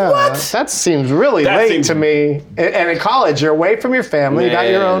 Yeah. What? That seems really That late seems- to me. And in college, you're away from your family. You got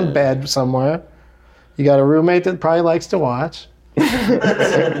your own bed somewhere. You got a roommate that probably likes to watch.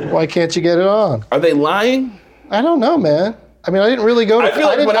 Why can't you get it on? Are they lying? I don't know, man. I mean, I didn't really go to. I feel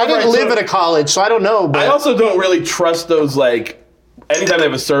like I whenever didn't I live took- at a college, so I don't know. But I also don't really trust those, like, anytime they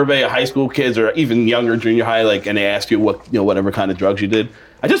have a survey of high school kids or even younger junior high, like, and they ask you what, whatever kind of drugs you did,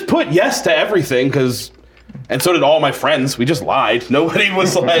 I just put yes to everything and so did all my friends. We just lied. Nobody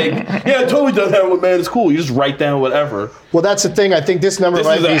was like, yeah, I totally done heroin, man. It's cool. You just write down whatever. Well, that's the thing. I think this number This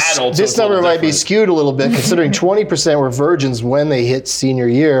might is be an adult, so this it's a little number might be different. skewed a little bit, considering 20% were virgins when they hit senior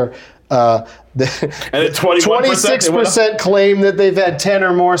year. And then 21%. 26% claim that they've had 10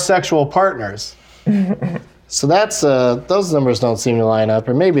 or more sexual partners. So that's those numbers don't seem to line up,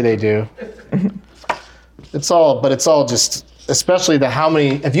 or maybe they do. It's all just, especially the how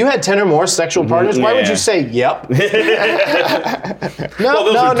many. If you had 10 or more sexual partners, why would Yeah. you say yep? Well,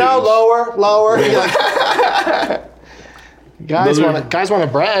 those are No, dudes. lower. Guys Those are- want to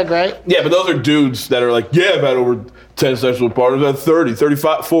brag, right? Yeah, but those are dudes that are like, yeah, I've had over 10 sexual partners. I've had 30,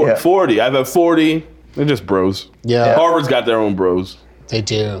 35, 40, Yeah. 40. I've had 40. They're just bros. Yeah. Harvard's got their own bros. They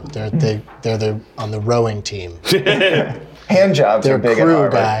do. They're on the rowing team. Hand jobs They're are big at crew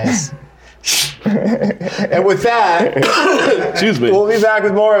Harvard. guys. And with that, Excuse me. we'll be back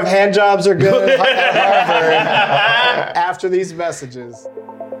with more of Hand Jobs Are Good at Harvard after these messages.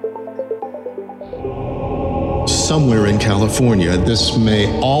 Somewhere in California, this may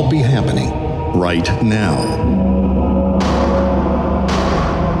all be happening right now.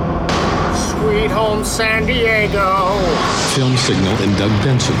 Sweet home San Diego. Film Signal and Doug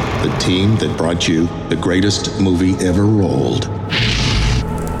Benson, the team that brought you the greatest movie ever rolled,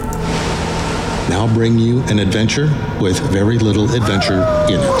 now bring you an adventure with very little adventure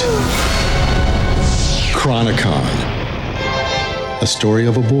in it. Chronicon, a story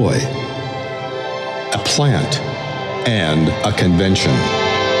of a boy, a plant, and a convention.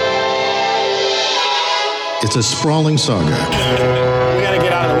 It's a sprawling saga. We gotta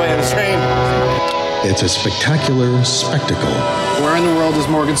get out of the way of the train. It's a spectacular spectacle. Where in the world is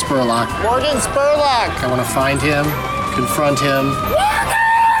Morgan Spurlock? Morgan Spurlock! I want to find him, confront him.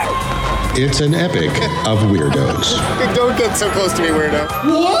 It's an epic of weirdos Don't get so close to me,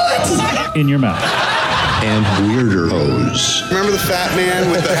 weirdo. in your mouth. and weirdos Remember the fat man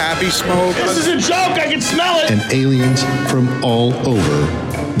with the happy smoke? This is a joke. I can smell it. and aliens from all over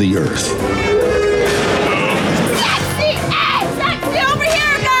the earth. Sexy! Hey, sexy over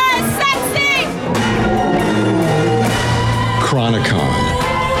here, guys! Sexy! Chronicon,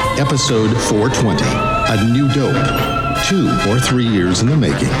 episode 420, a new dope, 2 or 3 years in the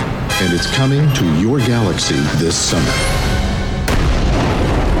making, and it's coming to your galaxy this summer.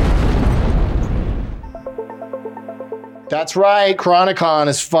 That's right. Chronicon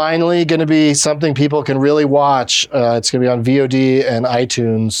is finally going to be something people can really watch. It's going to be on VOD and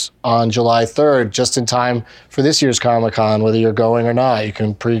iTunes on July 3rd, just in time for this year's Comic-Con, whether you're going or not. You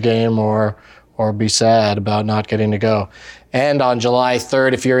can pregame or be sad about not getting to go. And on July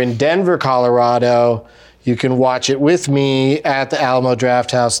 3rd, if you're in Denver, Colorado, you can watch it with me at the Alamo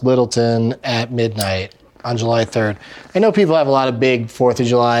Drafthouse Littleton at midnight on July 3rd. I know people have a lot of big 4th of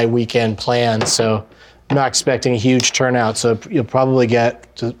July weekend plans, so I'm not expecting a huge turnout. So we'll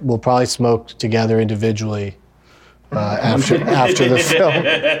probably smoke together individually after the film.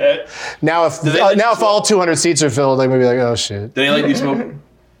 Now, if all 200 seats are filled, they may be like, oh shit. Do they let you smoke?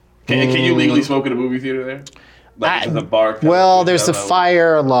 Can you legally smoke in a movie theater there? Like it's a bar. Well, there's the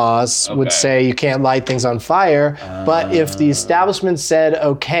fire laws would Okay. say you can't light things on fire. But if the establishment said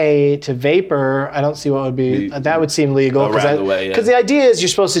okay to vapor, I don't see what would be. That would seem legal. Around the way, yeah. Because the idea is you're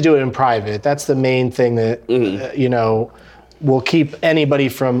supposed to do it in private. That's the main thing that, will keep anybody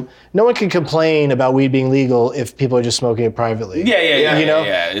from. No one can complain about weed being legal if people are just smoking it privately. Yeah. You know,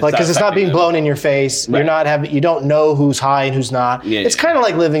 yeah. like because it's not being affecting blown in your face. Right. You're not having. You don't know who's high and who's not. Yeah, it's yeah. kind of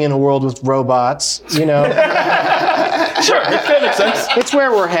like living in a world with robots. You know. them. Sure, it kind of makes sense. It's where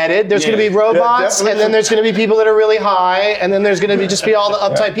we're headed. There's going to be robots, and then there's going to be people that are really high, and then there's going to be just be all the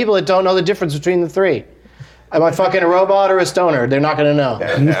uptight people that don't know the difference between the three. Am I fucking a robot or a stoner? They're not going to know.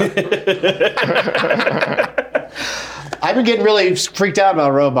 I've been getting really freaked out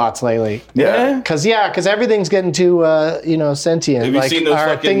about robots lately. Yeah. Because everything's getting too, sentient. Have you seen those our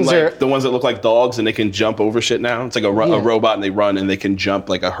fucking things like the ones that look like dogs and they can jump over shit now? It's like a Yeah. robot and they run and they can jump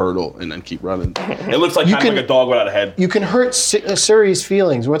like a hurdle and then keep running. It looks like kind of can- like a dog without a head. You can hurt Siri's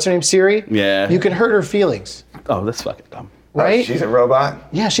feelings. What's her name? Siri? Yeah. You can hurt her feelings, Oh, that's fucking dumb. right? She's a robot.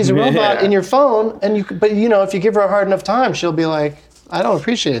 Yeah, she's a robot Yeah. in your phone, and but if you give her a hard enough time, she'll be like, "I don't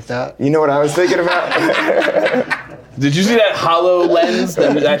appreciate that." You know what I was thinking about? Did you see that HoloLens,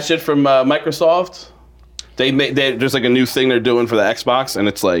 that shit from Microsoft? There's like a new thing they're doing for the Xbox, and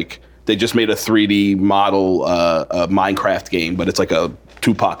it's like They just made a 3D model Minecraft game, but it's like a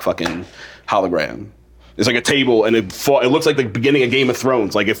Tupac fucking hologram. It's like a table, and it looks like the beginning of Game of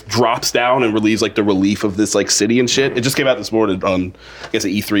Thrones. Like it drops down and relieves like the relief of this like city and shit. It just came out this morning on, I guess,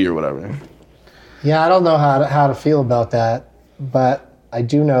 at E3 or whatever. Yeah, I don't know how to feel about that, but I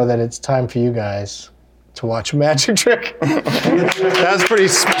do know that it's time for you guys to watch a magic trick. That was a pretty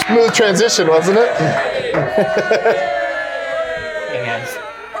smooth transition, wasn't it? Hey guys.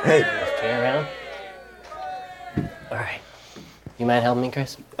 Hey. Turn around. All right. You mind helping me,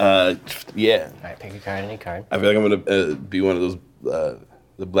 Chris? Yeah. All right, pick a card, any card. I feel like I'm gonna be one of those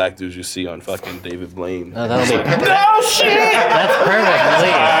the black dudes you see on fucking David Blaine. No, that'll be No shit! That's perfect.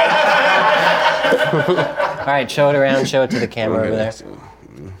 Leave. All right, show it around. Show it to the camera over there.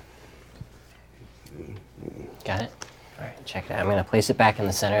 Got it? All right, check it out. I'm going to place it back in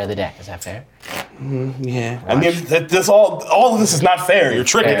the center of the deck. Is that fair? Yeah. I mean, this all of this is not fair. You're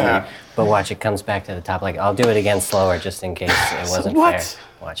tricking me. But watch, it comes back to the top. Like, I'll do it again slower just in case it wasn't fair.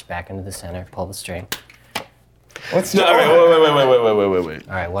 Watch, back into the center. Pull the string. What's No, all right, wait.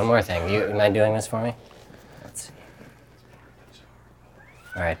 All right, one more thing. You mind doing this for me? Let's see.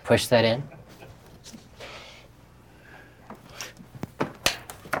 All right, push that in.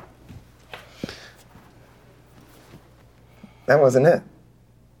 That wasn't it.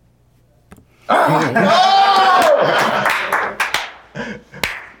 Yeah,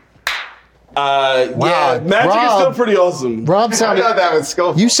 magic is still pretty awesome. Rob I sounded. thought that was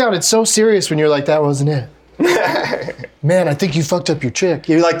Scofield. You sounded so serious when you're like, that wasn't it. Man, I think you fucked up your trick.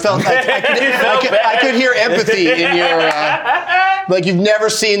 You like felt. I could hear empathy in your. Like you've never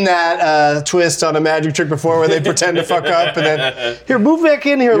seen that twist on a magic trick before, where they pretend to fuck up and then here, move back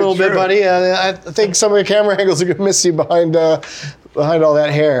in here a little bit, buddy. I think some of the camera angles are gonna miss you behind all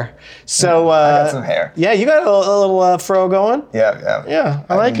that hair. So I got some hair. Yeah, you got a little fro going. Yeah.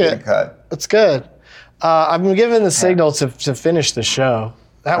 I like it. It's good. I've been given the signal to finish the show.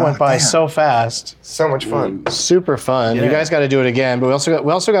 That went by so fast. So much fun. Super fun. You guys got to do it again, but we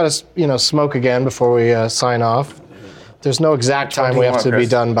also got to smoke again before we sign off. There's no exact time we have to be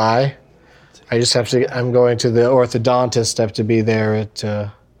done by. I just have to. I'm going to the orthodontist. I have to be there at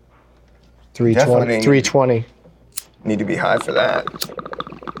 3:20. 3:20. Need to be high for that.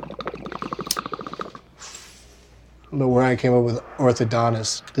 I don't know where I came up with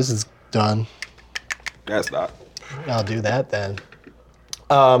orthodontist. This is done. That's not. I'll do that then.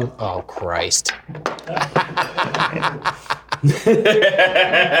 Oh Christ. You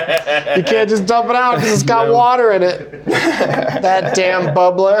can't just dump it out because it's got water in it. That damn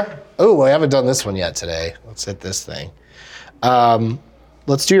bubbler. Oh, I haven't done this one yet today. Let's hit this thing.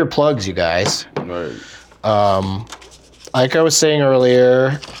 Let's do your plugs, you guys. Right. Like I was saying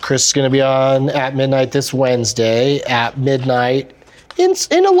earlier, Chris is going to be on at midnight this Wednesday. At midnight in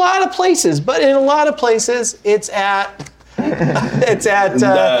a lot of places, but in a lot of places it's at 10:59. It's at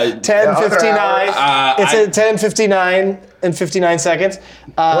 10:59 and 59 seconds.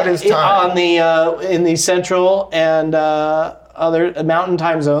 What is time? On the in the central and other mountain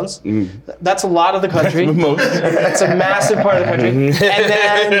time zones. That's a lot of the country. That's a massive part of the country.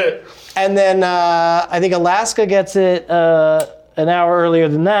 And then I think Alaska gets it an hour earlier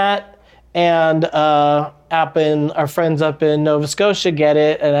than that, and our friends up in Nova Scotia get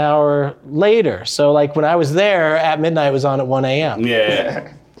it an hour later. So like when I was there, at midnight was on at 1 a.m.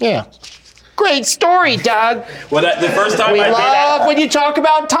 Yeah. Yeah. Great story, Doug. Well, the first time We I did love when you talk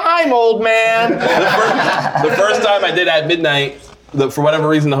about time, old man. the first time I did at midnight, for whatever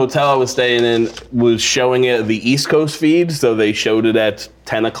reason, the hotel I was staying in was showing it the East Coast feed, so they showed it at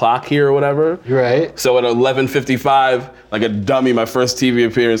 10 o'clock here or whatever. Right. So at 11:55, like a dummy, my first TV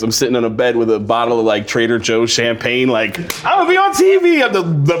appearance, I'm sitting on a bed with a bottle of like Trader Joe's champagne, like, I'm gonna be on TV. I'm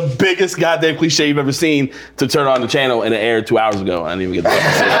the biggest goddamn cliche you've ever seen, to turn on the channel, and it aired 2 hours ago. I didn't even get to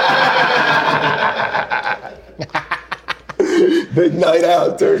see it. Big night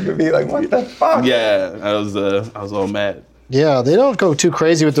out turned to be like, what the fuck? Yeah, I was all mad. Yeah, they don't go too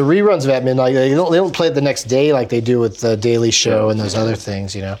crazy with the reruns of At Midnight. They don't play it the next day like they do with the Daily Show and those other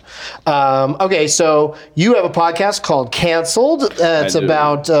things, you know. Okay, so you have a podcast called Canceled. It's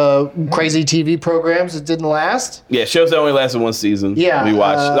about crazy TV programs that didn't last. Yeah, shows that only lasted one season. Yeah, we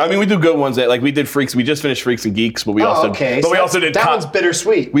watched. I mean, we do good ones. Like we did Freaks. We just finished Freaks and Geeks, but we also did. That one's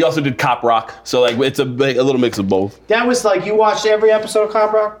bittersweet. We also did Cop Rock. So like it's a little mix of both. That was like you watched every episode of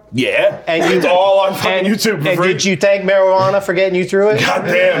Cop Rock. Yeah, And it's all on fucking YouTube for free. Did you thank Marijuana Moana for getting you through it? God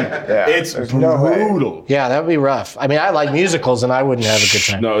damn, it's brutal. Yeah, that would be rough. I mean, I like musicals, and I wouldn't have a good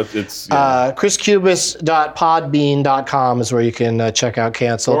time. No, it's chriscubis.podbean.com is where you can check out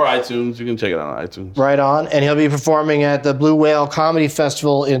Cancel. or iTunes. You can check it out on iTunes. Right on. And he'll be performing at the Blue Whale Comedy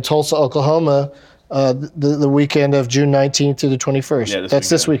Festival in Tulsa, Oklahoma, the weekend of June 19th through the 21st. Yeah,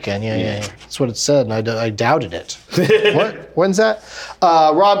 this weekend. Yeah. That's what it said, and I doubted it. What? When's that?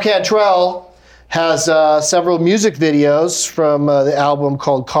 Rob Cantrell has several music videos from the album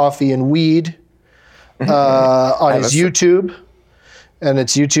called Coffee and Weed on his YouTube. And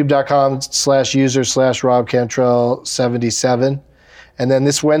it's youtube.com/user/Rob Cantrell77. And then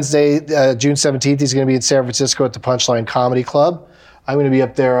this Wednesday, June 17th, he's going to be in San Francisco at the Punchline Comedy Club. I'm going to be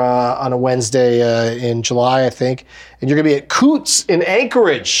up there on a Wednesday in July, I think. And you're going to be at Coots in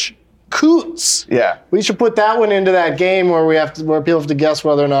Anchorage. Coots. Yeah. We should put that one into that game where people have to guess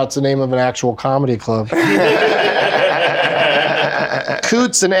whether or not it's the name of an actual comedy club.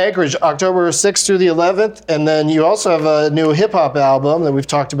 Coots in Anchorage, October 6th through the 11th. And then you also have a new hip-hop album that we've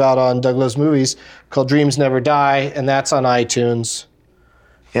talked about on Doug Loves Movies called Dreams Never Die, and that's on iTunes.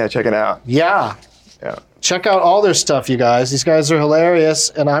 Yeah, check it out. Yeah. Yeah. Check out all their stuff, you guys. These guys are hilarious,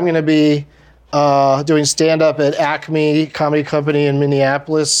 and I'm going to be doing stand-up at Acme Comedy Company in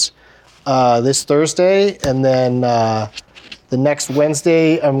Minneapolis this Thursday, and then the next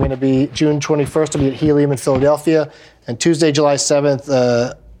Wednesday, I'm going to be June 21st. I'll be at Helium in Philadelphia, and Tuesday, July 7th,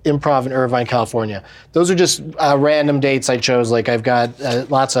 Improv in Irvine, California. Those are just random dates I chose. Like I've got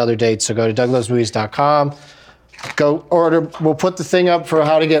lots of other dates, so go to douglovesmovies.com. Go order. We'll put the thing up for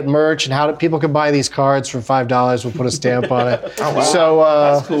how to get merch and people can buy these cards for $5. We'll put a stamp on it. Oh, wow. So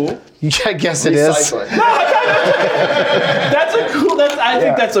That's cool. Yeah, I guess it is. That's a cool. I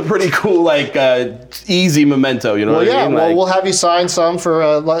think that's a pretty cool, like, easy memento. You know what I mean? Well, Like, we'll have you sign some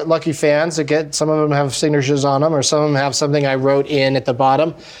for lucky fans. Some of them have signatures on them, or some of them have something I wrote in at the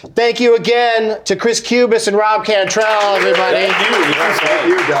bottom. Thank you again to Chris Cubis and Rob Cantrell, everybody. Thank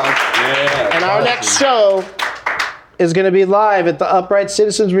you, Doug. Yeah. And our next show is going to be live at the Upright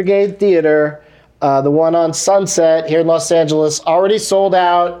Citizens Brigade Theater, the one on Sunset here in Los Angeles. Already sold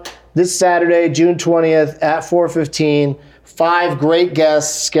out this Saturday, June 20th at 4:15. 5 great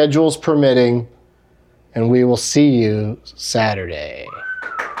guests, schedules permitting. And we will see you Saturday.